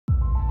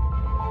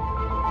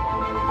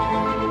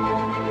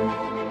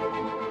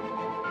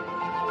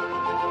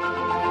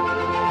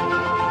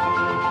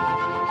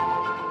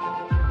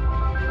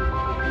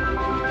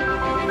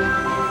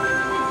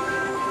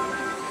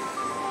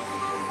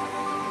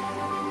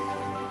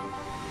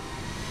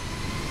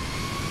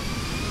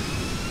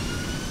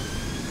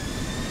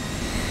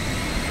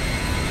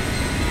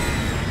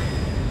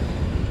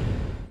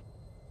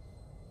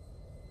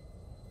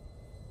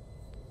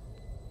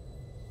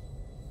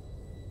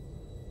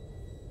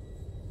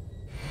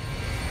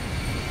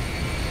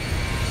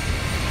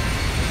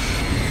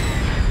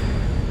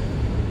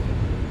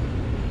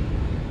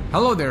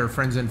Hello there,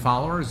 friends and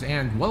followers,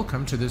 and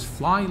welcome to this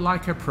Fly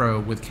Like a Pro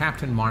with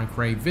Captain Mike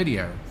Ray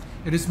video.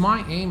 It is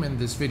my aim in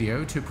this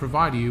video to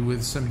provide you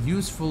with some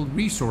useful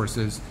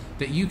resources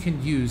that you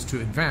can use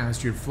to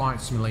advance your flight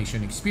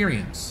simulation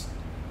experience.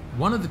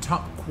 One of the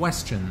top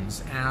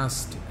questions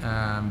asked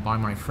by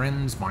my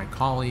friends, my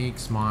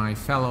colleagues, my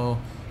fellow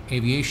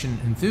aviation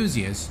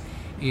enthusiasts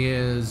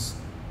is,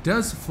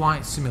 does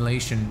flight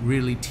simulation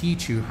really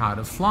teach you how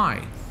to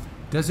fly?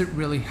 Does it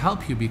really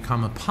help you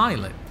become a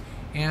pilot?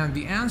 And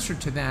the answer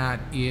to that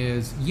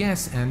is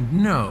yes and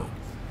no.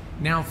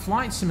 Now,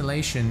 flight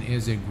simulation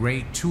is a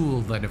great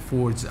tool that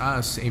affords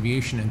us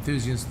aviation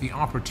enthusiasts the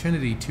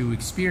opportunity to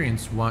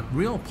experience what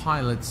real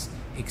pilots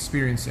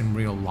experience in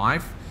real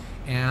life,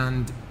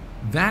 and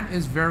that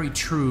is very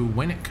true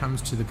when it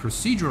comes to the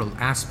procedural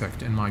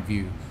aspect, in my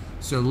view.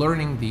 So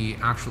learning the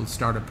actual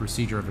startup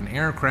procedure of an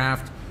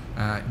aircraft,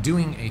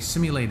 doing a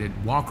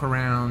simulated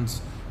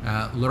walk-arounds,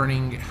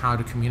 learning how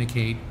to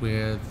communicate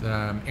with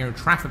air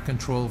traffic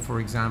control, for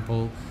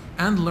example,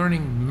 and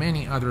learning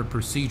many other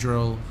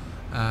procedural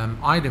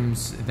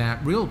items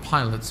that real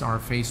pilots are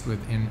faced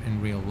with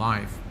in real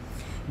life.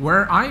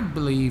 Where I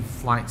believe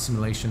flight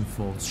simulation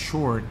falls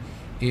short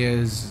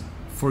is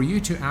for you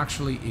to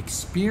actually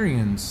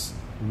experience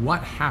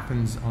what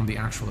happens on the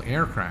actual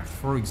aircraft.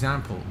 For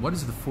example, what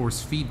is the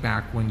force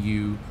feedback when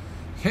you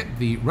hit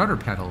the rudder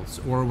pedals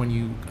or when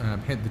you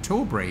hit the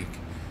toe brake?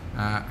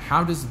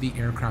 How does the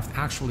aircraft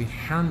actually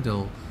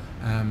handle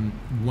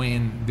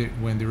when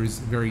there is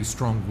very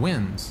strong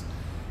winds?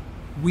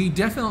 We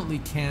definitely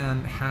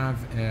can have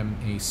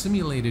a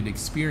simulated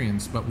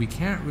experience, but we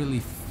can't really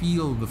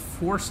feel the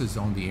forces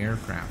on the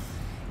aircraft.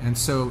 And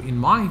so, in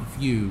my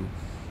view,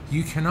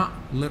 you cannot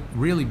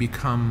really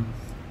become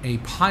a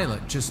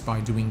pilot just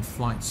by doing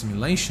flight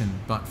simulation,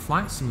 but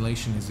flight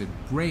simulation is a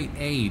great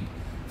aid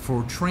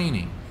for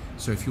training.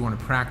 So if you want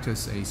to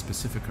practice a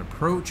specific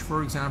approach,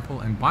 for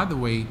example, and by the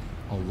way,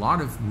 a lot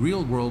of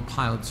real-world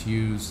pilots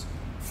use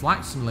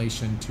flight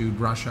simulation to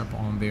brush up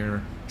on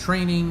their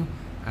training.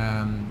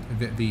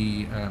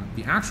 The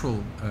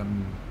actual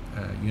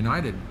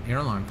United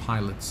airline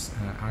pilots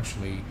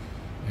actually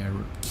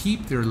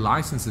keep their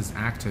licenses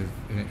active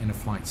in a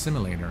flight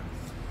simulator.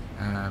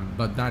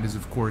 But that is,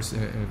 of course,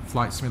 a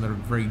flight simulator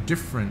very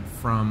different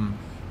from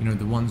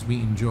the ones we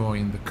enjoy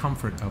in the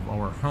comfort of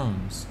our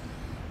homes.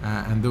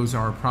 And those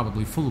are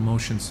probably full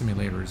motion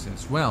simulators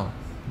as well.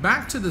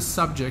 Back to the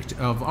subject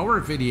of our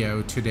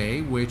video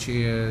today, which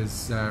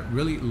is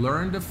really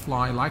learn to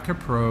fly like a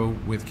pro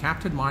with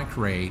Captain Mike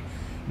Ray.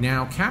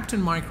 Now, Captain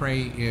Mike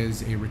Ray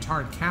is a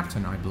retired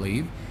captain, I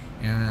believe,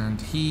 and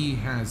he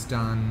has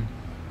done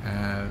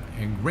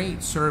a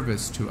great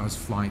service to us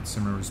flight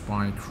simmers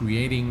by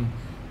creating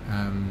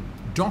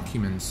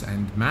documents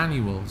and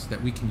manuals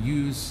that we can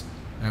use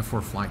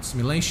for flight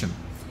simulation.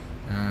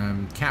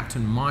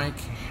 Captain Mike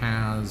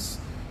has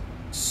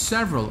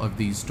several of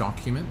these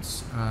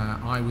documents.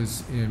 I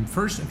was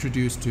first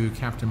introduced to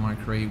Captain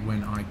Mike Ray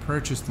when I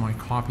purchased my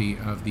copy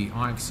of the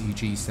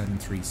IXEG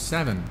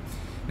 737.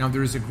 Now,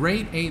 there is a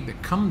great aid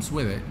that comes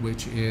with it,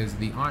 which is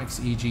the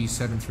IXEG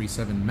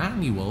 737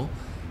 manual,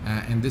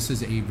 and this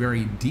is a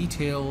very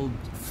detailed,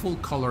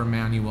 full-color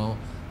manual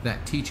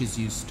that teaches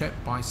you step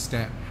by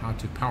step how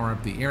to power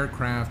up the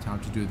aircraft, how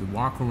to do the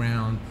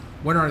walk-around,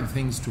 what are the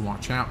things to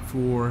watch out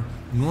for,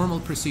 normal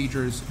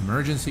procedures,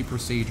 emergency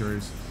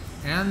procedures,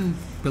 and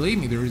believe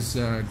me, there is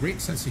a great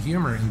sense of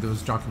humor in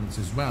those documents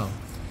as well.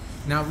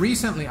 Now,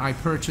 recently I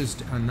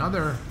purchased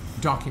another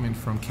document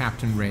from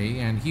Captain Ray,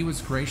 and he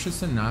was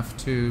gracious enough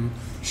to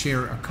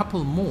share a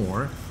couple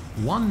more.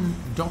 One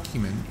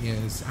document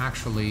is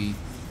actually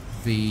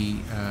the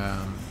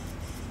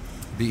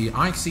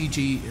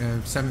IXEG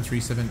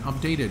 737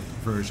 updated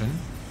version,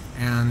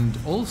 and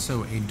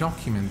also a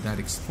document that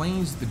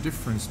explains the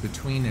difference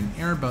between an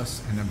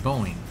Airbus and a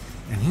Boeing.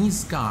 And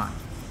he's got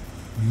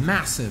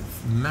massive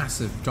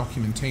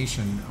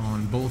documentation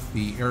on both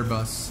the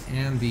Airbus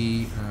and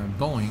the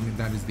Boeing,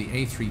 that is the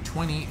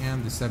A320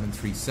 and the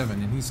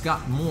 737, and he's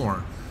got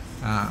more.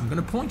 I'm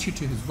going to point you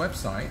to his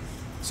website.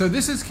 So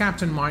this is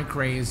Captain Mike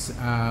Ray's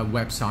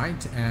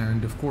website,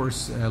 and of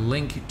course a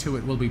link to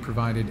it will be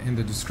provided in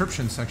the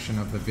description section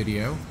of the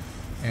video.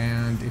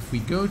 And if we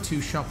go to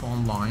Shop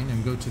Online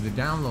and go to the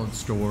download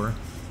store,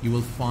 you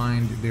will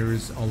find there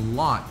is a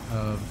lot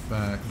of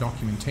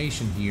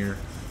documentation here.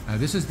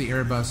 This is the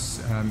Airbus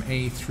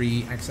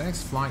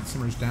A3XX Flight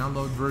Simmers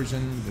download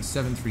version, the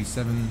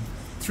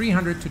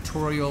 737-300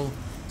 tutorial,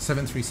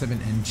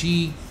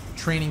 737NG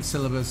training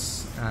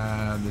syllabus,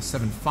 the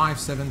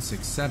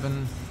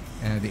 757-67,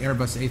 the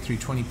Airbus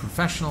A320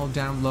 professional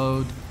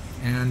download,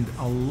 and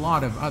a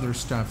lot of other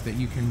stuff that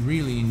you can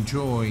really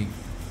enjoy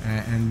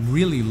and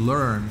really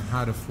learn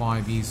how to fly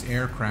these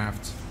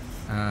aircraft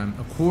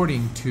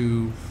according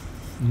to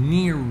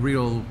near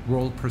real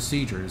world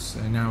procedures.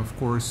 And now, of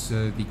course,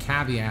 the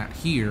caveat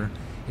here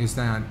is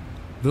that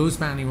those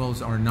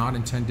manuals are not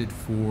intended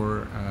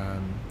for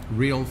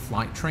real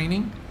flight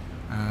training,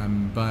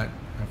 but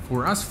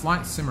for us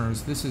flight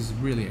simmers, this is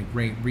really a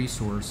great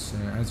resource.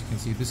 As you can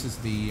see, this is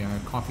the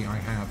copy I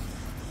have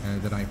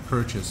that I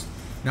purchased.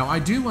 Now I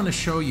do want to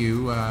show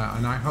you,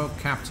 and I hope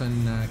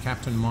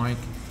Captain Mike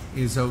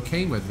is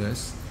okay with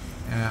this.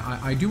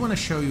 I do want to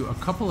show you a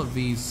couple of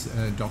these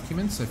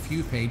documents, a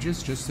few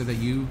pages, just so that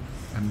you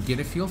get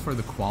a feel for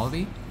the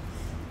quality.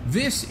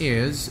 This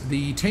is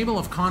the table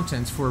of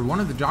contents for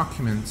one of the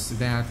documents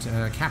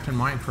that Captain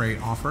Mike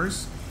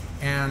offers,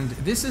 and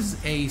this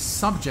is a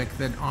subject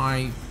that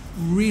I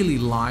really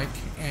like,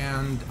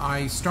 and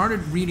I started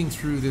reading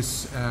through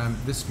this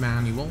this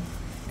manual,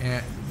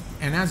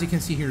 and as you can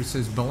see here, it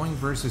says Boeing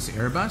versus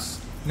Airbus.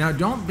 Now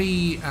don't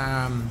be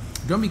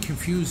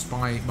confused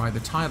by the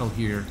title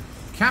here.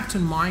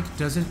 Captain Mike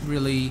doesn't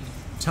really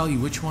tell you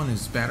which one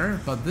is better,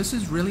 but this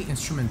is really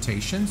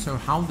instrumentation, so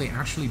how they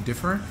actually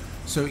differ.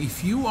 So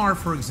if you are,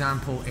 for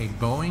example, a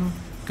Boeing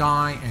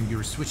guy and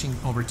you're switching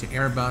over to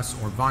Airbus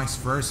or vice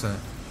versa,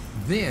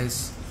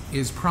 this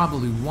is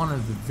probably one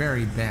of the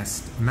very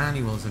best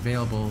manuals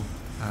available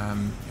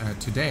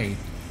today,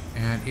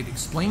 and it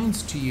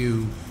explains to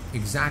you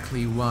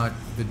exactly what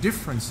the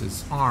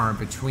differences are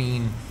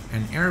between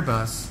an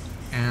Airbus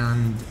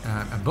and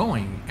a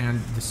Boeing,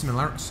 and the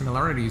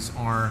similarities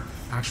are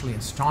actually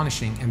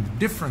astonishing, and the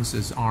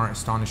differences are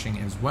astonishing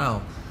as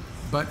well.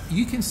 But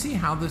you can see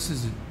how this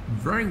is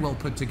very well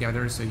put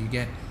together. So you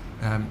get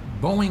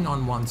Boeing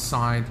on one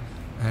side,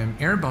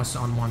 Airbus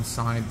on one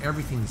side,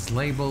 everything's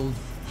labeled,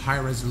 high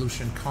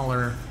resolution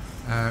color.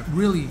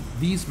 Really,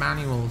 these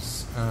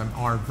manuals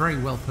are very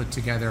well put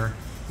together.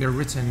 They're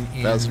written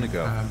in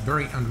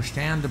very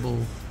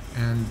understandable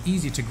and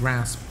easy to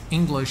grasp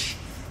English,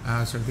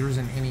 so there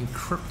isn't any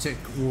cryptic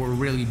or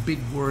really big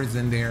words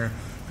in there,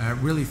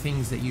 really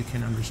things that you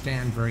can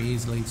understand very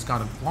easily. It's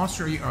got a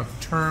glossary of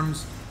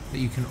terms that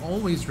you can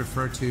always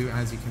refer to.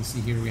 As you can see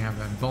here, we have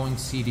a Boeing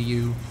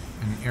CDU,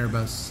 an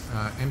Airbus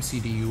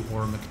MCDU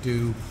or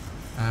McDo,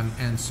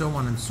 and so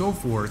on and so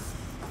forth.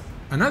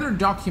 Another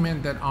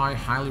document that I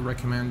highly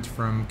recommend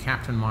from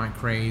Captain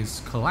Mike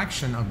Ray's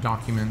collection of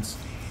documents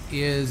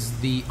is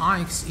the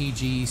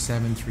IXEG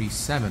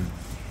 737.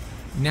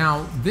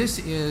 Now, this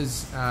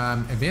is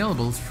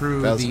available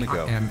through the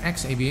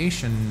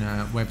X-Aviation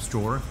web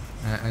store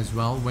as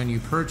well. When you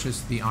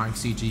purchase the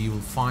IXEG, you will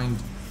find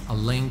a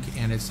link,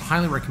 and it's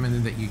highly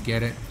recommended that you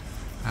get it.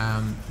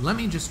 Let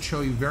me just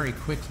show you very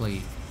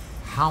quickly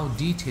how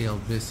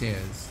detailed this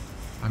is.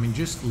 I mean,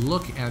 just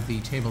look at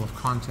the table of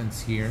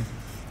contents here,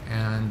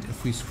 and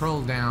if we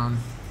scroll down,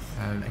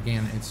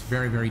 again, it's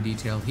very, very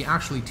detailed. He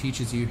actually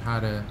teaches you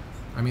how to,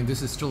 I mean,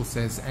 this is still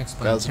says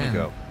Explain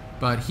 10,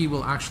 but he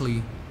will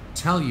actually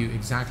tell you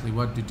exactly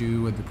what to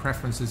do, what the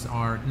preferences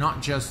are,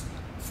 not just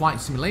flight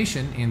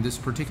simulation in this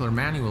particular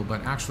manual,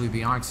 but actually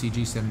the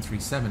IXEG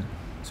 737.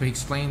 So he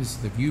explains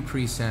the view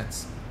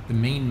presets, the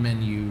main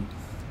menu,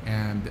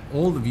 and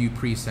all the view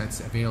presets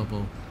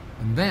available.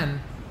 And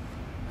then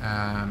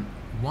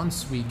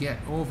once we get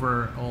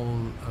over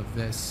all of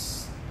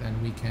this,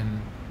 then we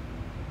can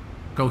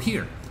go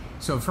here.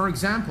 So for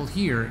example,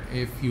 here,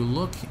 if you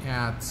look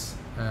at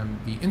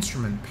the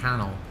instrument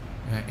panel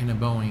in a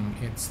Boeing,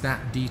 it's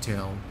that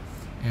detailed.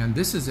 And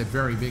this is a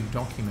very big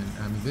document.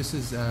 I mean, this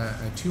is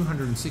a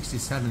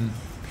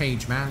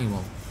 267-page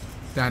manual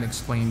that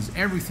explains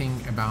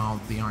everything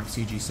about the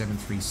IXEG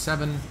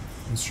 737,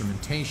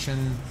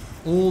 instrumentation,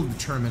 all the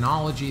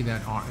terminology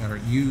that are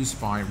used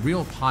by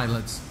real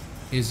pilots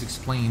is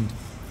explained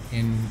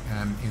in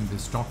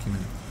this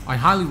document. I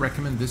highly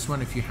recommend this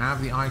one if you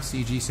have the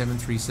IXEG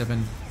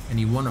 737 and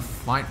you want to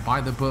flight by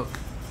the book.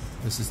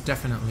 This is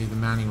definitely the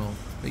manual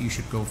that you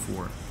should go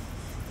for.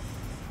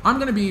 I'm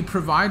going to be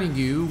providing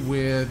you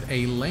with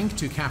a link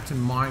to Captain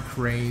Mike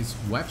Ray's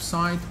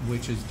website,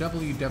 which is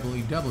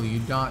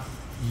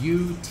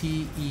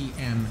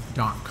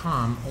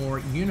www.utem.com or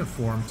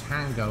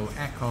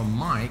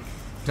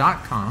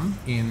uniformtangoechomike.com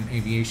in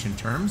aviation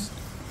terms.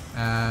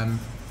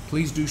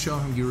 Please do show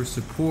him your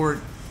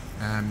support.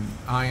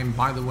 I am,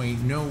 by the way,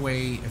 no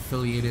way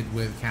affiliated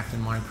with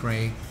Captain Mike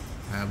Ray.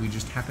 We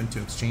just happened to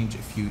exchange a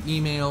few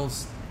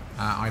emails.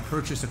 I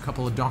purchased a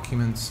couple of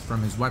documents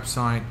from his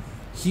website.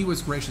 He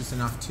was gracious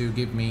enough to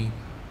give me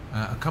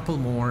a couple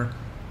more.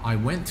 I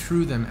went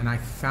through them and I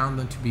found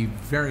them to be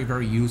very,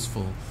 very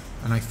useful,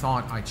 and I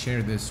thought I'd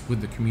share this with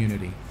the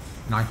community,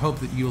 and I hope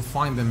that you'll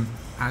find them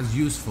as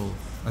useful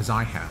as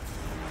I have.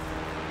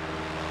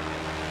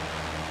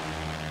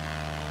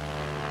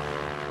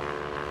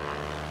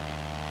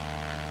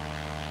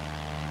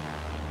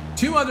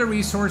 Two other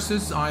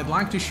resources I'd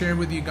like to share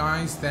with you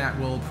guys that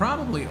will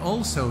probably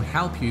also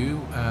help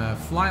you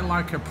fly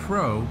like a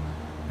pro.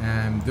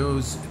 And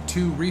those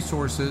two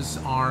resources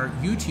are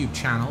YouTube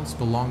channels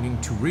belonging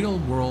to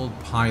real-world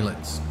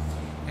pilots.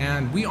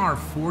 And we are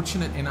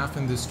fortunate enough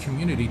in this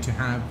community to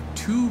have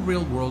two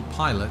real-world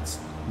pilots.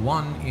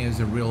 One is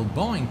a real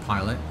Boeing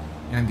pilot,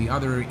 and the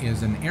other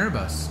is an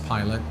Airbus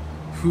pilot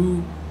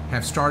who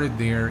have started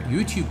their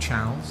YouTube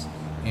channels,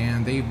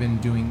 and they've been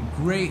doing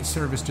great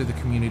service to the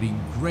community,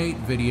 great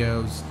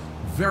videos,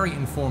 very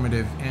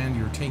informative, and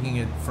you're taking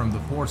it from the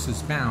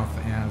horse's mouth,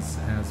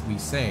 as we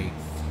say.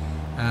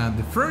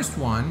 The first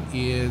one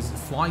is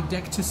Flight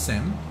Deck to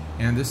Sim,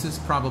 and this is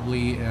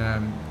probably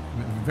a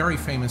very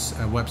famous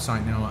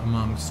website now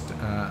amongst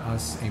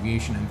us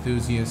aviation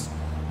enthusiasts.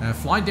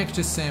 Flight Deck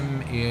to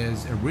Sim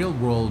is a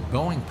real-world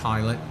Boeing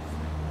pilot.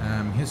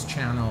 His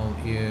channel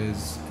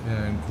is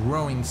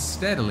growing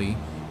steadily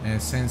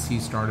since he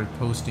started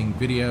posting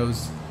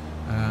videos.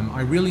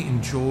 I really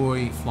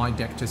enjoy Flight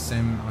Deck to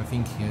Sim. I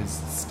think his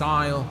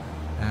style,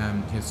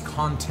 his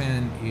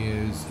content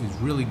is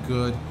really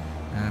good.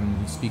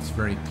 He speaks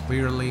very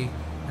clearly.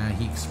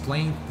 He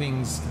explains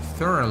things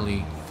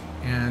thoroughly,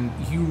 and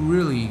he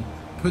really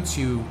puts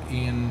you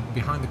in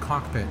behind the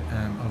cockpit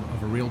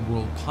of a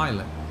real-world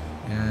pilot.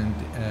 And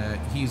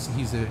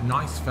he's a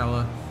nice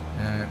fella.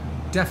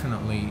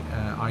 Definitely,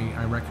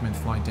 I recommend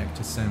Flight Deck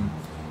to Sim.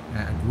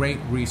 A great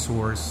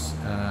resource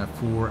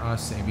for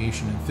us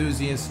aviation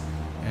enthusiasts.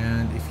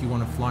 And if you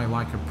want to fly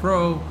like a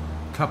pro,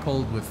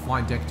 coupled with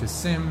Flight Deck to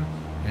Sim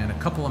and a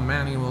couple of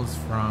manuals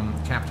from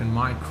Captain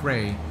Mike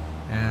Ray,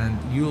 and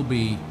you'll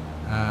be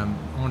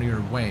on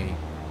your way.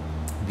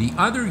 The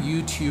other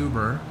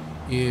YouTuber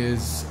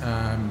is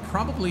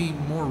probably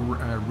more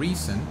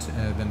recent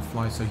than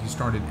so he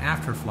started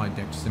after Flight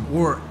Deck to Sim,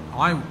 or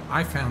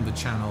I found the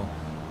channel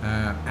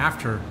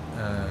after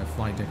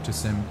Flight Deck to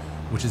Sim,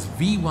 which is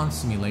V1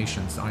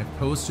 Simulations. I've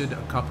posted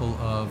a couple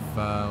of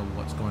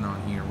what's going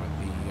on here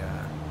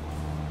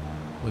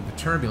with the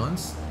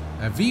turbulence.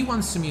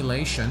 V1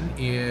 Simulation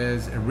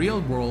is a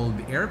real-world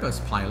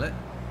Airbus pilot,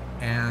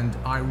 and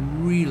I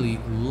really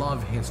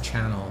love his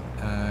channel.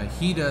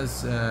 He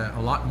does a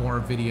lot more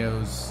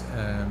videos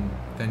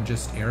than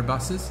just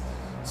Airbuses.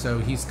 So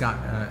he's got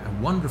a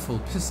wonderful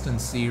piston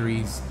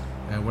series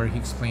where he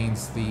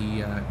explains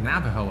the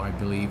Navajo, I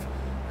believe,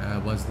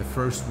 was the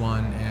first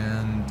one.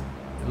 And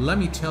let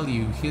me tell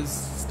you, his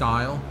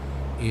style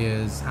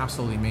is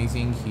absolutely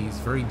amazing. He's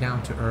very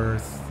down to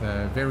earth,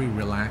 very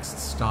relaxed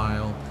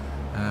style.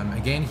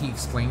 Again, he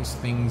explains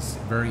things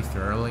very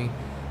thoroughly.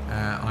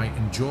 I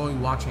enjoy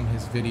watching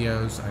his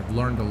videos. I've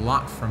learned a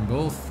lot from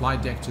both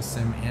Flight Deck to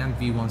Sim and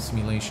V1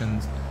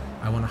 Simulations.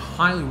 I want to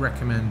highly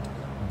recommend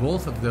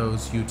both of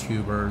those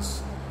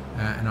YouTubers,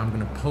 and I'm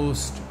going to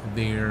post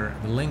the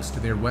links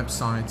to their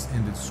websites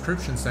in the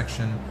description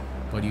section,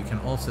 but you can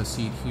also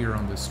see it here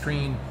on the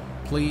screen.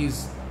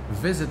 Please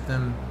visit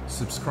them,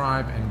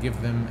 subscribe, and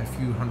give them a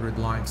few hundred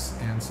likes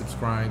and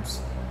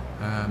subscribes.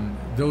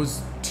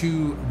 Those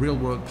two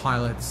real-world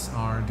pilots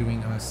are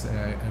doing us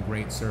a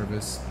great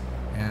service,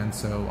 and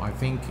so I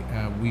think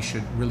we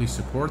should really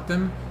support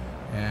them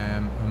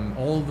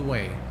all the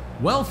way.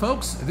 Well,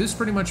 folks, this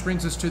pretty much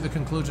brings us to the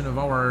conclusion of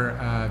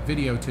our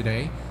video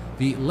today.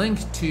 The link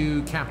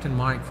to Captain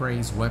Mike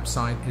Ray's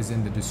website is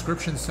in the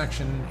description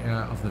section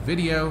of the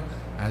video,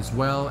 as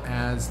well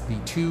as the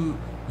two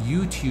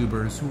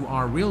YouTubers who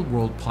are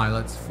real-world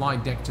pilots,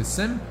 Flight Deck to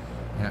Sim,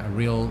 a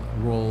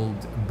real-world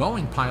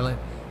Boeing pilot,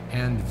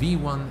 and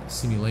V1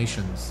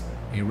 Simulations,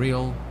 a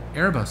real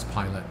Airbus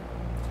pilot.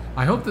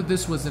 I hope that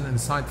this was an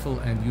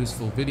insightful and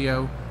useful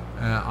video.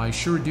 I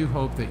sure do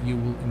hope that you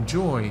will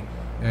enjoy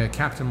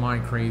Captain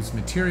Mike Ray's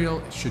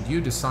material should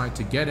you decide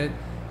to get it,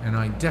 and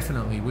I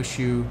definitely wish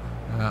you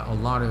a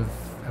lot of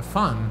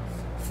fun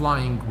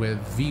flying with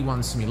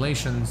V1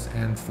 Simulations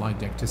and Flight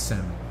Deck to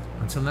Sim.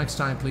 Until next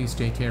time, please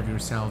take care of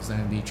yourselves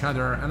and each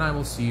other, and I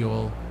will see you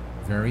all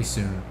very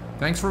soon.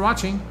 Thanks for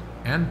watching,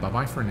 and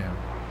bye-bye for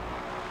now.